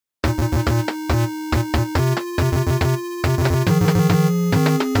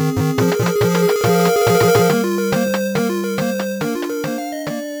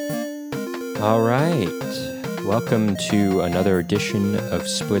Welcome to another edition of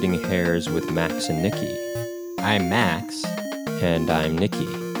Splitting Hairs with Max and Nikki. I'm Max. And I'm Nikki.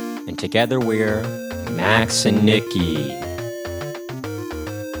 And together we're Max and Nikki.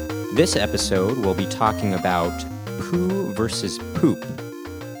 This episode we'll be talking about poo versus poop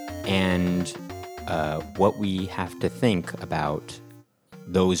and what we have to think about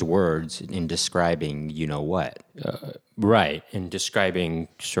those words in describing you-know-what. Right, in describing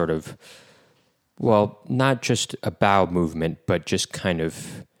sort of, well, not just a bowel movement, but just kind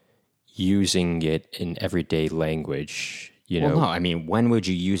of using it in everyday language, you know? Well, no, I mean, when would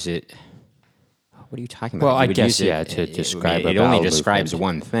you use it? What are you talking about? Well, You I would guess, use yeah, to describe a it only bowel describes movement.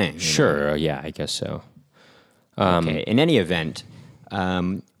 one thing. Sure, yeah, I guess so. Okay, in any event,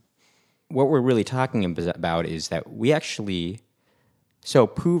 what we're really talking about is that we actually... So,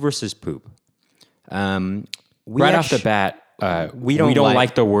 poo versus poop. Right off the bat, we don't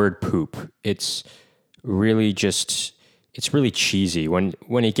like the word poop. It's really cheesy. When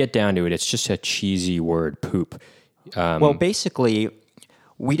you get down to it, it's just a cheesy word, poop. Well, basically,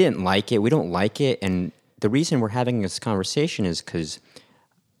 we didn't like it. We don't like it, and the reason we're having this conversation is because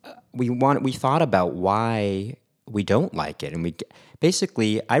we thought about why we don't like it, and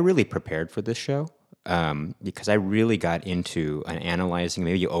I really prepared for this show. Because I really got into analyzing,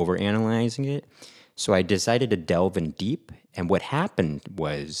 maybe over-analyzing it. So I decided to delve in deep, and what happened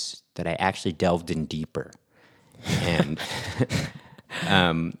was that I actually delved in deeper. And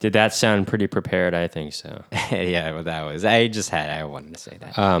did that sound pretty prepared? I think so. Yeah, well, I wanted to say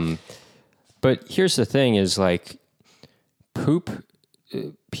that. But here's the thing is like poop,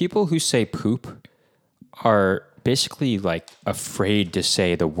 people who say poop are basically like afraid to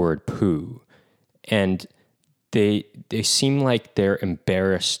say the word poo. And they seem like they're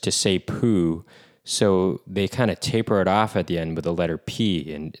embarrassed to say poo, so they kind of taper it off at the end with the letter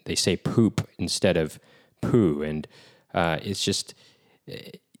P, and they say poop instead of poo. And it's just,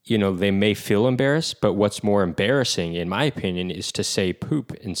 they may feel embarrassed, but what's more embarrassing, in my opinion, is to say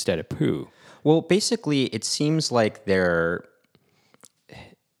poop instead of poo. Well, basically, it seems like they're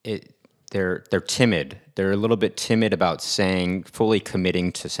timid. They're a little bit timid about fully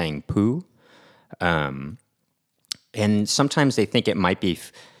committing to saying poo. And sometimes they think it might be,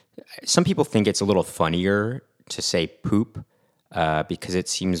 some people think it's a little funnier to say poop, because it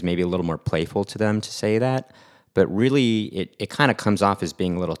seems maybe a little more playful to them to say that. But really, it kind of comes off as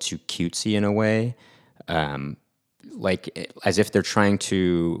being a little too cutesy in a way. As if they're trying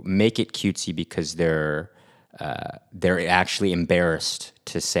to make it cutesy because they're actually embarrassed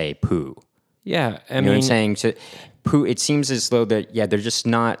to say poo. Yeah, I mean, what I'm saying? To poo, it seems as though they're just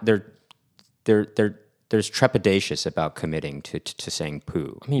not, there's trepidatious about committing to saying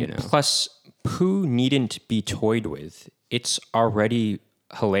poo. I mean, plus poo needn't be toyed with. It's already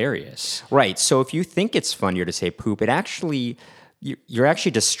hilarious. Right. So if you think it's funnier to say poop, you're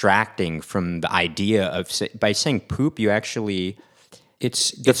actually distracting from the idea of by saying poop. You actually,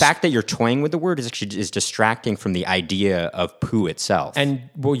 it's the fact that you're toying with the word is distracting from the idea of poo itself. And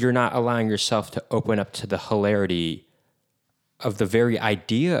well, you're not allowing yourself to open up to the hilarity of the very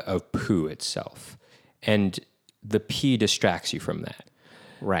idea of poo itself. And the P distracts you from that.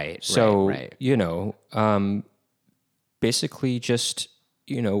 Right. So, right. Basically just,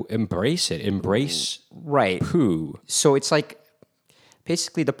 embrace it. Embrace poo. So it's like,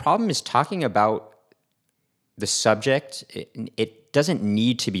 basically the problem is talking about the subject. It doesn't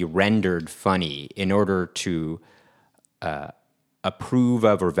need to be rendered funny in order to approve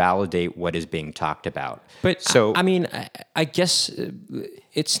of or validate what is being talked about. But so, I guess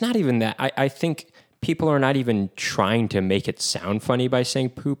it's not even that. I think people are not even trying to make it sound funny by saying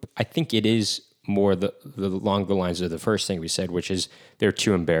poop. I think it is more along the lines of the first thing we said, which is they're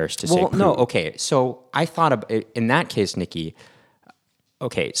too embarrassed to say poop. No, okay. So I thought in that case, Nikki,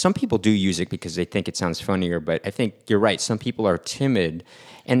 okay, some people do use it because they think it sounds funnier, but I think you're right. Some people are timid.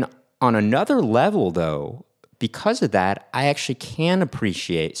 And on another level, though, because of that, I actually can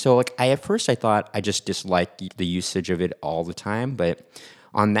appreciate. So, at first I thought I just disliked the usage of it all the time, but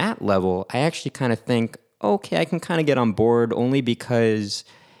on that level, I actually kind of think, okay, I can kind of get on board only because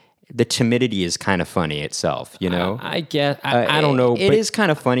the timidity is kind of funny itself, I guess I don't know. It is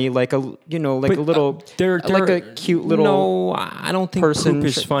kind of funny, like a little, like a cute little. No, I don't think person, poop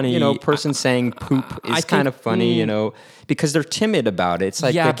is funny. Person saying poop is kind of funny, because they're timid about it. It's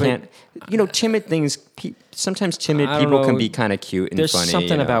like they can't, timid things. Sometimes timid people can be kind of cute and There's funny. There's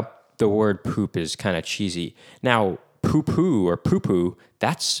something about the word poop is kind of cheesy. Now, poo-poo or poo-poo,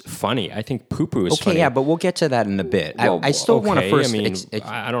 that's funny. I think poo-poo is funny. Okay, yeah, but we'll get to that in a bit. Well, I still want to first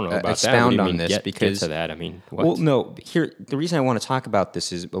I don't know about expound that. on this because... Get to that, what? Well, no, the reason I want to talk about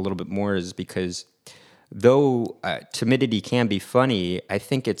this is a little bit more is because though timidity can be funny, I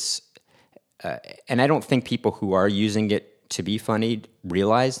think it's, and I don't think people who are using it to be funny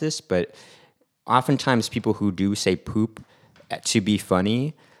realize this, but oftentimes people who do say poop to be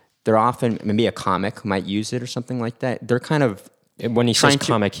funny, they're often, maybe a comic might use it or something like that. They're kind of, When he says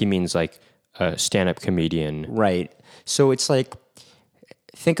comic, he means like a stand-up comedian. right. So it's like,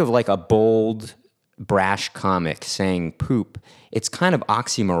 think of like a bold, brash comic saying poop. It's kind of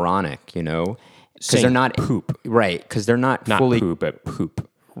oxymoronic, you know? Because Saying they're not poop. right? Because they're not Not fully poo, but poop.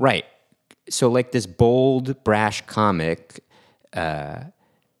 right. So like this bold, brash comic,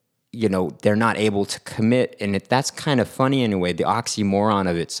 you know, they're not able to commit, and that's kind of funny in a way. The oxymoron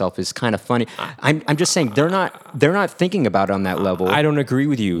of itself is kind of funny. I'm just saying they're not thinking about it on that level. I don't agree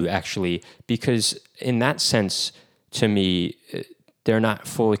with you, actually, because in that sense, to me, they're not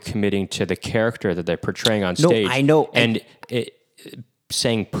fully committing to the character that they're portraying on stage. I know. And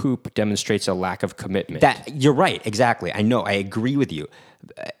saying poop demonstrates a lack of commitment. That you're right, exactly. I know. I agree with you.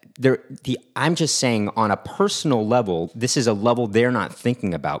 I'm just saying on a personal level, this is a level they're not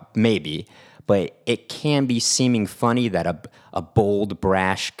thinking about, maybe, but it can be seeming funny that a bold,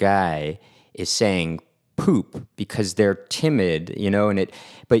 brash guy is saying poop because they're timid, you know.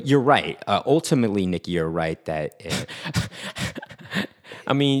 But you're right. Ultimately, Nikki, you're right that.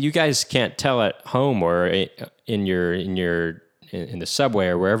 I mean, you guys can't tell at home or in the subway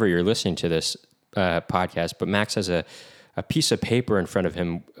or wherever you're listening to this podcast, but Max has a piece of paper in front of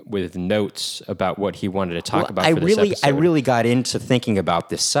him with notes about what he wanted to talk about. This episode. I really got into thinking about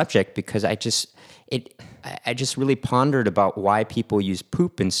this subject because I just really pondered about why people use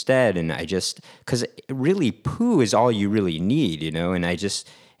poop instead, and because really poo is all you really need, you know. And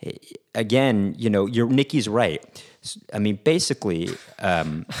again, you know, Nikki's right. I mean, basically,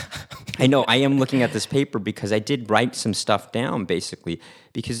 I know I am looking at this paper because I did write some stuff down, basically,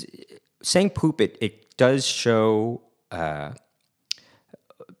 because saying poop, it does show,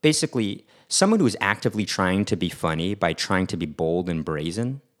 basically, someone who is actively trying to be funny by trying to be bold and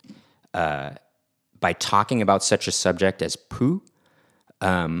brazen, by talking about such a subject as poo,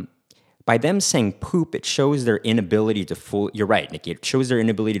 by them saying poop, it shows their inability to you're right, Nikki. It shows their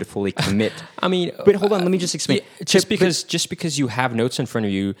inability to fully commit. I mean, but hold on, let me just explain. Just because you have notes in front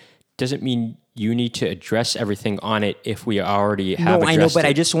of you doesn't mean you need to address everything on it if we already have addressed it. I know, but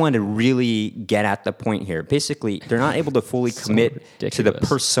I just wanted to really get at the point here. Basically, they're not able to fully commit to the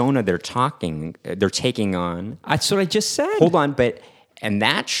persona they're taking on. That's what I just said. Hold on, and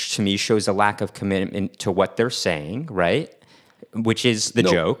that to me shows a lack of commitment to what they're saying, right? Which is the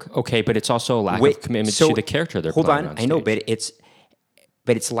joke. Okay, but it's also a lack of commitment to the character they're playing on stage. Hold on, I know, but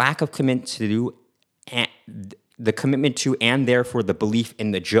it's lack of commitment to the commitment to, and therefore the belief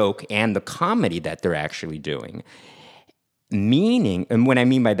in the joke and the comedy that they're actually doing. Meaning, and what I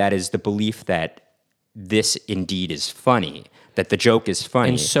mean by that is the belief that this indeed is funny, that the joke is funny.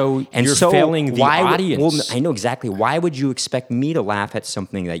 And so you're failing the audience. Well, I know exactly. Why would you expect me to laugh at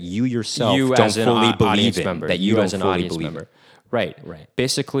something that you yourself don't fully believe in? Member. That you as don't an fully audience believe member. in. Right.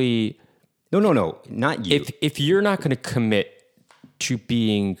 Basically, no, not you. If you're not going to commit to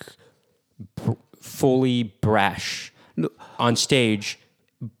being fully brash on stage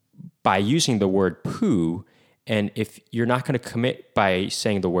by using the word poo, and if you're not going to commit by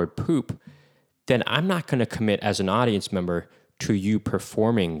saying the word poop, then I'm not going to commit as an audience member to you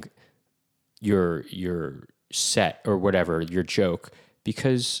performing your set or whatever, your joke,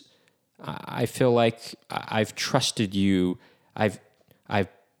 because I feel like I've trusted you. I've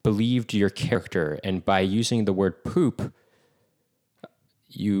believed your character, and by using the word poop,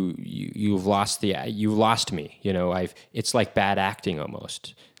 you've lost me. You know, it's like bad acting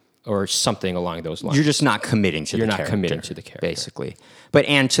almost, or something along those lines. You're just not committing to the character. You're not committing to the character, basically.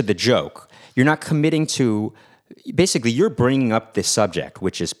 And to the joke, you're not committing to. Basically, you're bringing up this subject,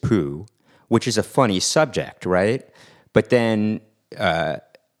 which is poo, which is a funny subject, right? But then.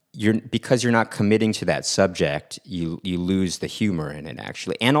 Because you're not committing to that subject, you lose the humor in it,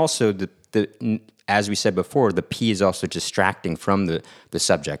 actually. And also, as we said before, the P is also distracting from the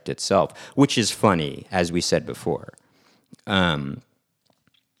subject itself, which is funny, as we said before.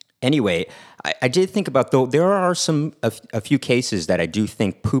 Anyway, I did think about, though, there are a few cases that I do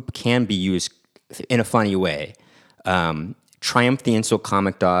think poop can be used in a funny way. Triumph the Insult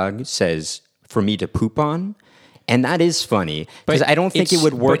Comic Dog says, "For me to poop on." And that is funny, because I don't think it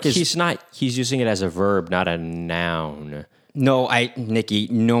would work as... He's using it as a verb, not a noun. No, Nikki,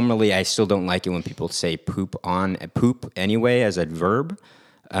 normally I still don't like it when people say poop anyway as a verb.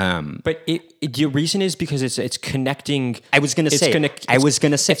 But the reason is because it's connecting. I was going to say.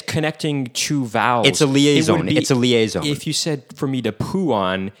 It's connecting two vowels. It's a liaison. It would It's a liaison. If you said for me to poo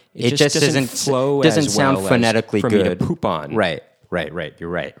on, It just doesn't flow. doesn't as sound well phonetically as for good. me to poop on. Right. You're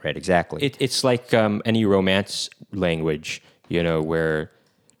right. Exactly. It's like any Romance language, where,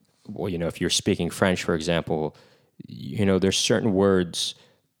 if you're speaking French, for example, there's certain words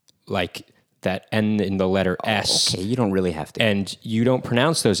like that end in the letter S. Okay, you don't really have to. And you don't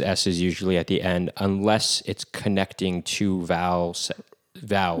pronounce those S's usually at the end unless it's connecting two vowels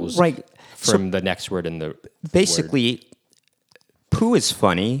Right. from the next word in the Basically, poo is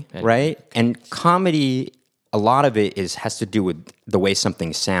funny, right? And comedy, a lot of it has to do with the way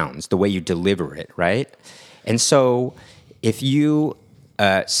something sounds, the way you deliver it, right? And so if you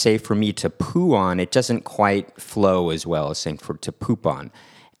say for me to poo on, it doesn't quite flow as well as saying to poop on.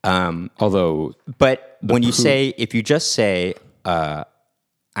 Although, But when you say, if you just say, I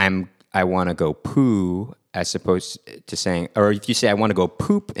want to go poo, as opposed to saying, or if you say I want to go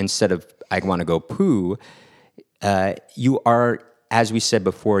poop instead of I want to go poo, you are, as we said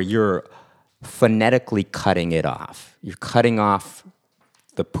before, you're phonetically cutting it off. You're cutting off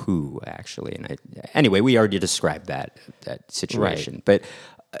the poo, actually. And anyway, we already described that situation. Right.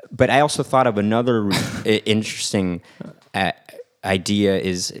 But I also thought of another interesting idea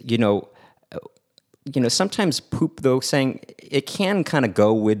is, sometimes poop, though, saying it can kind of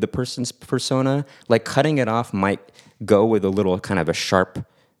go with the person's persona. Like cutting it off might go with a little kind of a sharp,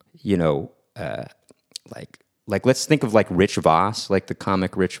 like let's think of like Rich Voss, like the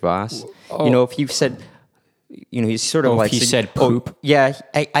comic Rich Voss. If you said, he's sort of like if he said poop. Yeah,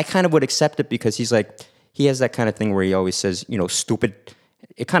 I kind of would accept it because he's like, he has that kind of thing where he always says, stupid.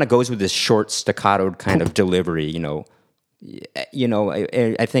 It kind of goes with this short staccato kind of delivery,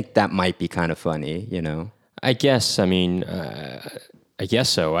 I think that might be kind of funny, I guess. I guess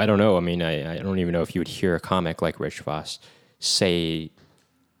so. I don't know. I don't even know if you would hear a comic like Rich Voss say.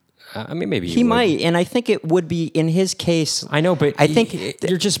 Maybe he might, and I think it would be in his case. I know, but I think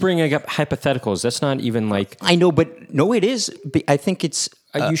you're just bringing up hypotheticals. That's not even like. I know, but no, it is. I think it's.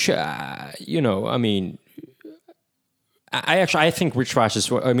 You should. I think Rich Voss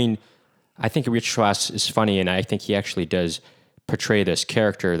is. I think Rich Voss is funny, and I think he actually does portray this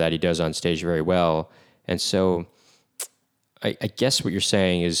character that he does on stage very well. And so, I guess what you're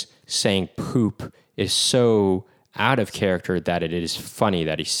saying is saying poop is so out of character that it is funny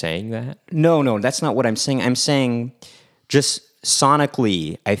that he's saying that. No, that's not what I'm saying. I'm saying just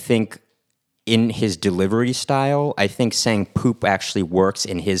sonically, I think in his delivery style, I think saying poop actually works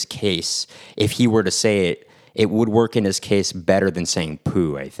in his case. If he were to say it, it would work in his case better than saying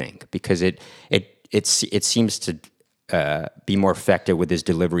poo, I think, because it seems to be more effective with his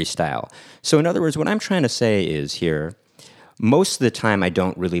delivery style. So in other words, what I'm trying to say is here, most of the time I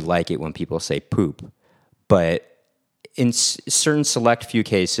don't really like it when people say poop, but in certain select few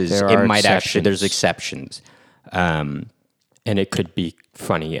cases, there's exceptions. And it could be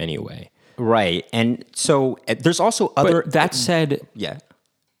funny anyway. Right. And so there's also other... But that said... Yeah.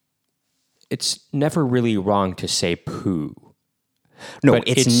 It's never really wrong to say poo. No,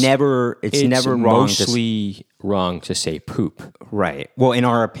 it's never wrong. Mostly wrong to say poop. Right. Well, in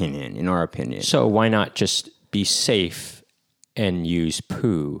our opinion. So why not just be safe and use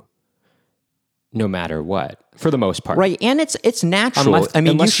poo, no matter what, for the most part? Right, and it's natural.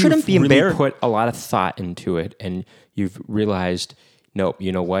 You shouldn't be embarrassed. Put a lot of thought into it, and you've realized, no,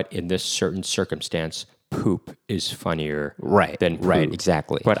 you know what? In this certain circumstance, poop is funnier than poo. Right,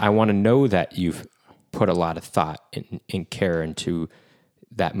 exactly. But I want to know that you've put a lot of thought and care into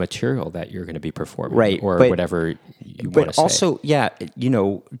that material that you're going to be performing, or whatever you want to say. But also,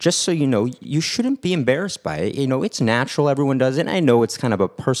 just so you know, you shouldn't be embarrassed by it. It's natural. Everyone does it. And I know it's kind of a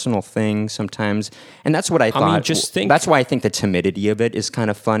personal thing sometimes, and that's what I thought. That's why I think the timidity of it is kind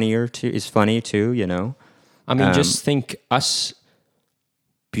of funny too. Just think us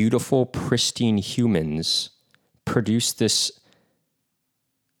beautiful, pristine humans produce this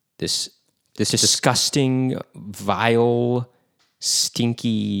disgusting, vile,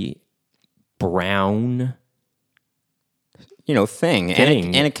 stinky, brown thing.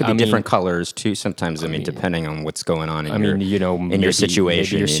 And it could be different colors too sometimes, depending on what's going on in your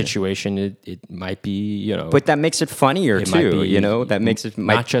situation. Maybe your situation, it might be, But that makes it funnier too, that makes it...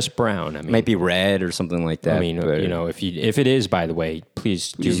 Not just brown. Might be red or something like that. If it is, by the way,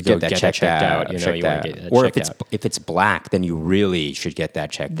 please do go get that checked out. Or if it's black, then you really should get that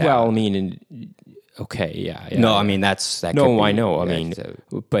checked out. Well, okay, yeah. No, that. No, I know.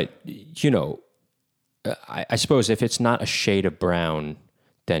 But I suppose if it's not a shade of brown,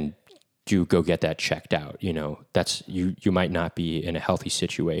 then do go get that checked out. You know, that's you might not be in a healthy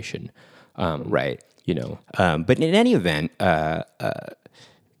situation. Right. You know, But in any event,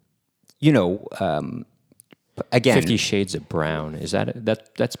 you know, again, 50 Shades of Brown, is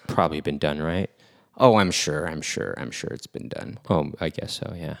that's probably been done, right? oh, I'm sure it's been done. Oh, I guess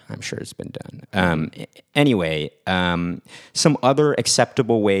so, yeah. I'm sure it's been done. Anyway, some other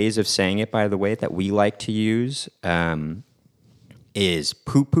acceptable ways of saying it, by the way, that we like to use is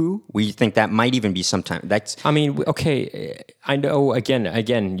poo-poo. We think that might even be sometime. That's I mean, okay, I know,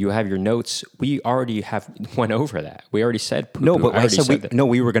 again, you have your notes. We already went over that. We already said poo-poo. no, but I already said that. no.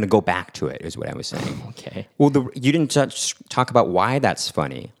 We were going to go back to it. Is what I was saying. Okay. Well, you didn't talk about why that's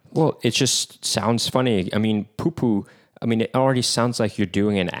funny. Well, it just sounds funny. I mean, poo-poo, I mean, it already sounds like you're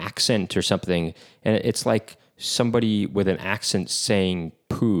doing an accent or something. And it's like somebody with an accent saying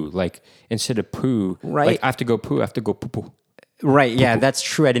poo. Like, instead of poo, Right. like, I have to go poo, I have to go poo-poo. Right, yeah, that's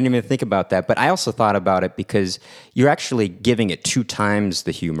true. I didn't even think about that. But I also thought about it because you're actually giving it 2 times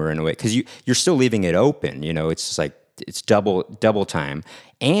the humor in a way. Because you're still leaving it open. You know, it's just like, it's double time.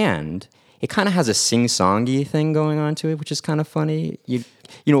 And it kind of has a sing-songy thing going on to it, which is kind of funny. You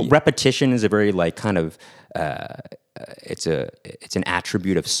know, repetition is a very like kind of it's an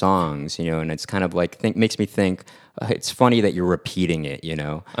attribute of songs, you know, and it's kind of like makes me think it's funny that you're repeating it, you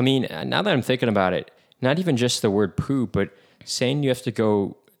know. I mean, now that I'm thinking about it, not even just the word poo, but saying you have to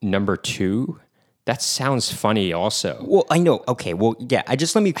go number 2, that sounds funny also. Well, I know. Okay, well, yeah.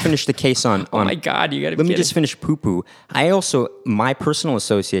 Let me finish the case on. Oh my God, you got to. Let me just finish poo-poo. I also, my personal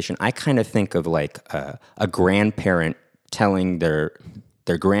association, I kind of think of like a grandparent telling their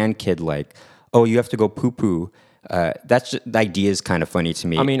grandkid like, "Oh, you have to go poo-poo." The idea is kind of funny to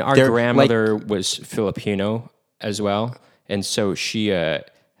me. I mean, our They're grandmother was Filipino as well, and so she had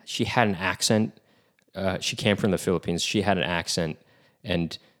an accent. She came from the Philippines. She had an accent,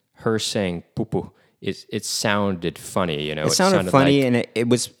 and her saying "poo-poo," it sounded funny. You know, It sounded funny, like, and it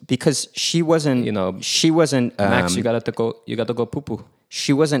was because she wasn't. You know, she wasn't. Max, you got to go poo-poo.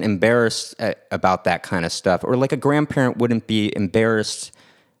 She wasn't embarrassed about that kind of stuff, or like a grandparent wouldn't be embarrassed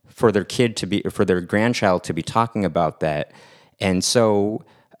for their grandchild to be talking about that. And so,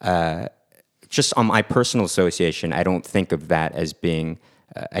 just on my personal association, I don't think of that as being.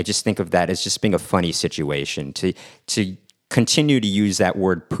 I just think of that as just being a funny situation to continue to use that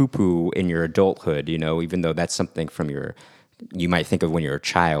word poo-poo in your adulthood, you know, even though that's something you might think of when you're a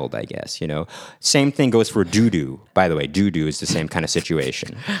child, I guess, you know. Same thing goes for doo-doo. By the way, doo-doo is the same kind of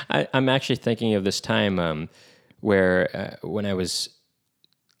situation. I'm actually thinking of this time where when I was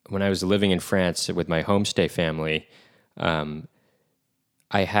living in France with my homestay family,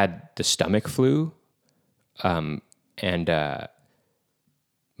 I had the stomach flu, and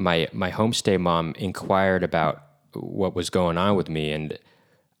my homestay mom inquired about what was going on with me, and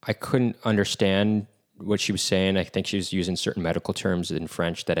I couldn't understand what she was saying. I think she was using certain medical terms in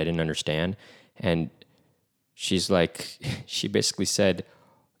French that I didn't understand, and she basically said,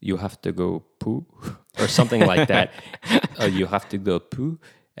 "You have to go poo," or something like that. You have to go poo,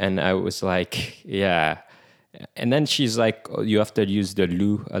 and I was like, "Yeah." And then she's like, "Oh, you have to use the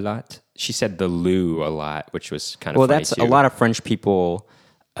loo a lot." She said the loo a lot, which was kind of funny that's too. a lot of French people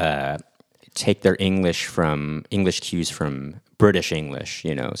take their English cues from British English,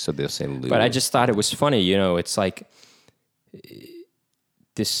 you know, so they'll say loo. But I just thought it was funny, you know, it's like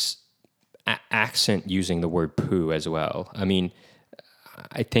this accent using the word poo as well. I mean,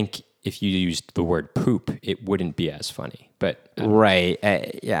 I think if you used the word poop, it wouldn't be as funny. But right,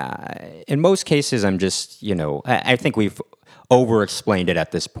 yeah. In most cases, I'm just, you know, I think we've over-explained it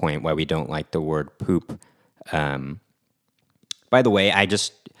at this point why we don't like the word poop. By the way,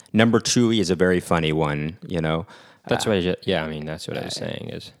 number 2 is a very funny one, you know. That's what that's what I was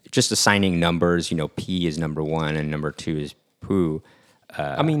saying is just assigning numbers, you know, P is number 1 and number 2 is poo.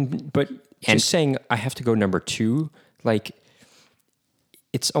 I mean, but just saying I have to go number 2, like,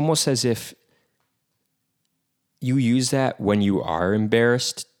 it's almost as if you use that when you are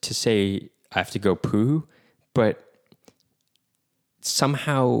embarrassed to say I have to go poo, but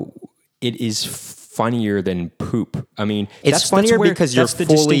somehow it is funnier than poop. I mean, it's funnier because you're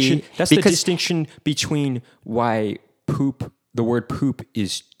fully. That's the distinction between why the word poop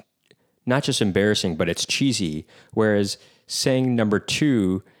is not just embarrassing, but it's cheesy. Whereas saying number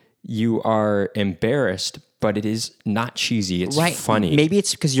 2, you are embarrassed, but it is not cheesy. It's funny. Maybe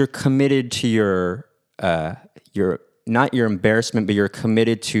it's because you're committed to your not your embarrassment, but you're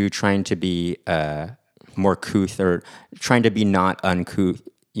committed to trying to be more couth or trying to be not uncouth.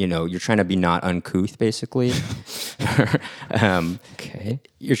 You know, you're trying to be not uncouth, basically. Okay.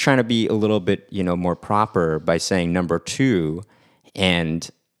 You're trying to be a little bit, you know, more proper by saying number 2, and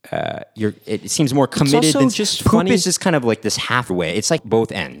it seems more committed. also Than, just poop funny- is just kind of like this halfway. It's like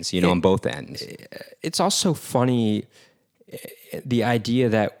both ends, on both ends. It's also funny the idea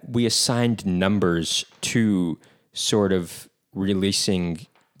that we assigned numbers to sort of releasing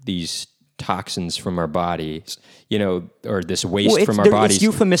these toxins from our bodies, or this waste from our bodies. It's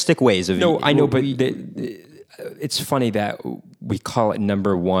euphemistic ways of No, I know, but it's funny that we call it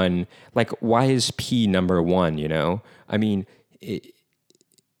number one. Like, why is P number one? I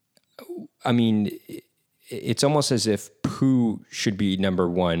mean, it's almost as if poo should be number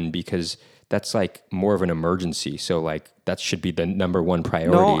one because that's like more of an emergency. So like that should be the number one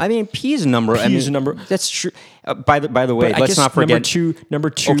priority. No, I mean P is number. P is number. That's true. By the way, But I let's guess not forget number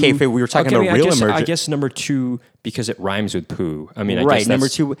two. Okay, if we were talking about I real guess, I emergency. guess number two because it rhymes with poo. I mean, I Right, guess number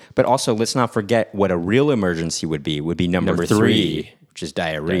that's- two. But also, let's not forget what a real emergency would be. Would be number Number three, three. which is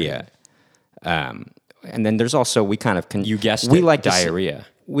diarrhea. And then there's also we kind of You guessed we it, like to s- diarrhea.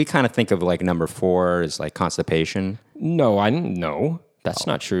 we kind of think of like number four as like constipation. No, that's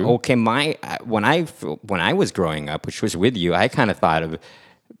not true. Okay, when I was growing up, which was with you, I kind of thought of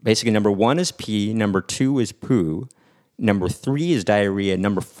basically number one is pee, number two is poo, number three is diarrhea,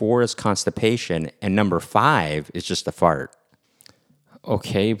 number four is constipation, and number five is just a fart.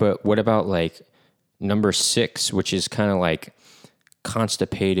 Okay, but what about like number 6, which is kind of like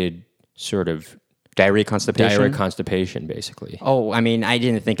constipated, sort of Diarrhea, constipation. diarrhea constipation, basically, Oh, I mean, I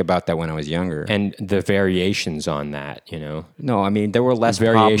didn't think about that when I was younger. and the variations on that, No, I mean there were less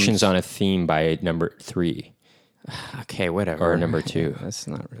variations on a theme by number 3 Okay, whatever. or number 2. That's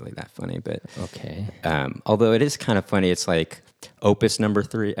not really that funny, but Okay, although it is kind of funny, it's like opus number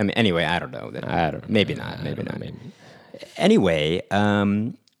 3. I mean, anyway, I don't know. I don't know. Maybe not. Maybe I don't not. know, maybe. Anyway,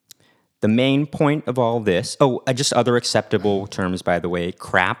 the main point of all this. Oh, just other acceptable terms, by the way.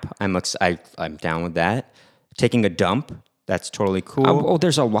 Crap. I'm down with that. Taking a dump. That's totally cool. Oh,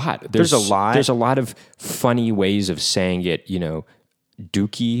 there's a lot. There's a lot. There's a lot of funny ways of saying it.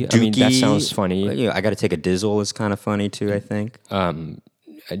 Dookie. I mean, that Dookie. sounds funny. I got to take a dizzle is kind of funny too. I think.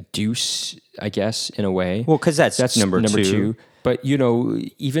 A deuce, I guess, in a way. Well, because that's number two. But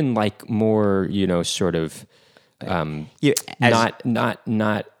even like more, sort of Yeah,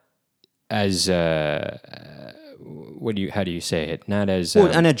 not as how do you say it? Not as well,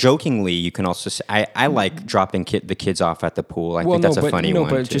 and jokingly, you can also say, I like dropping the kids off at the pool. I think that's a funny one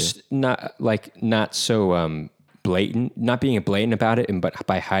but too. just not so blatant, not being blatant about it, but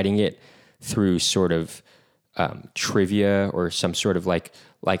by hiding it through sort of trivia or some sort of like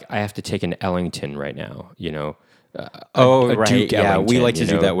I have to take an Ellington right now, a right. Duke Yeah, we Ellington, like to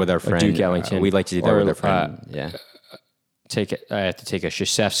do that with our friend. A Duke Ellington. We like to do that Or, with our friend. Yeah. I have to take a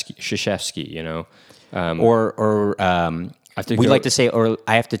Krzyzewski, Or to we go- like to say, or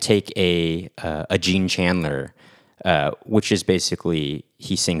I have to take a Gene Chandler, which is basically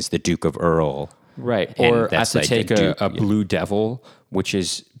he sings the Duke of Earl. Right. And Or I have that's to like take a Duke, a Blue Devil, which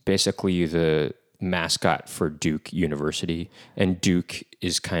is basically the mascot for Duke University. And Duke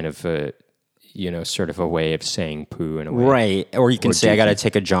is kind of a, sort of a way of saying poo in a way. Right. Or you can say, I Dookie. got to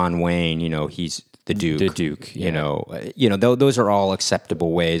take a John Wayne, he's the Duke. The Duke, yeah. Those are all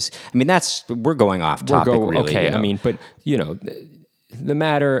acceptable ways. I mean, we're going off topic, really. Okay, I mean, but, the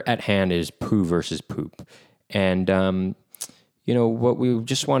matter at hand is poo versus poop. And, what we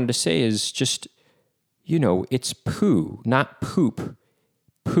just wanted to say is just, it's poo, not poop.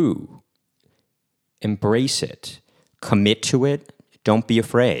 Poo. Embrace it. Commit to it. Don't be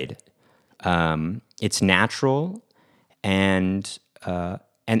afraid. It's natural, and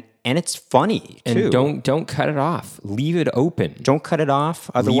it's funny too. And don't cut it off. Leave it open. Don't cut it off.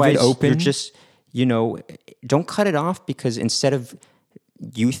 Otherwise, open. you're just don't cut it off because instead of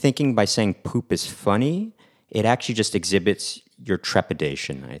you thinking by saying poop is funny, it actually just exhibits your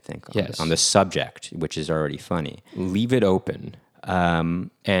trepidation. I think Yes. on the subject, which is already funny. Leave it open.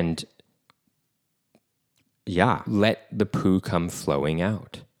 And Yeah. let the poo come flowing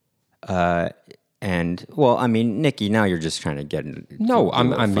out. And well, I mean, Nikki, now you're just trying to get into No, do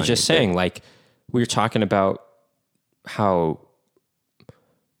I'm it I'm funny, just but- saying, like, we were talking about how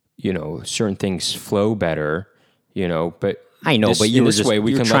certain things flow better, but I know, but you in were this just- way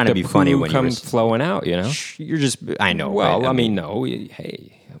we you were can trying let to the be funny poo when you come were flowing out, You're just, I know. Well, right? I mean, no,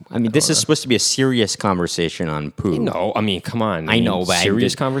 hey. I mean, this is supposed to be a serious conversation on poo. No, I mean, come on. I know, but I'm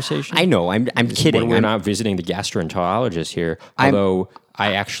serious just- conversation. I know. I'm kidding. We're I'm- not visiting the gastroenterologist here, although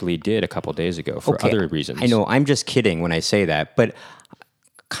I actually did a couple days ago for Okay, other reasons. I know. I'm just kidding when I say that, but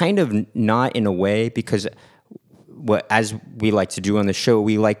kind of not in a way because as we like to do on the show,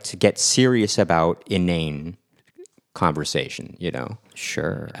 we like to get serious about inane conversation.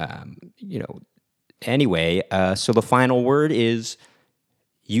 Sure. Anyway, so the final word is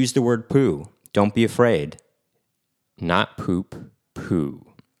use the word poo. Don't be afraid. Not poop, poo.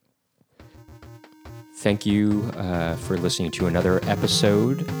 Thank you for listening to another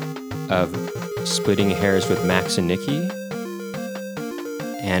episode of Splitting Hairs with Max and Nikki.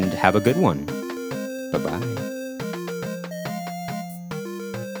 And have a good one. Bye-bye.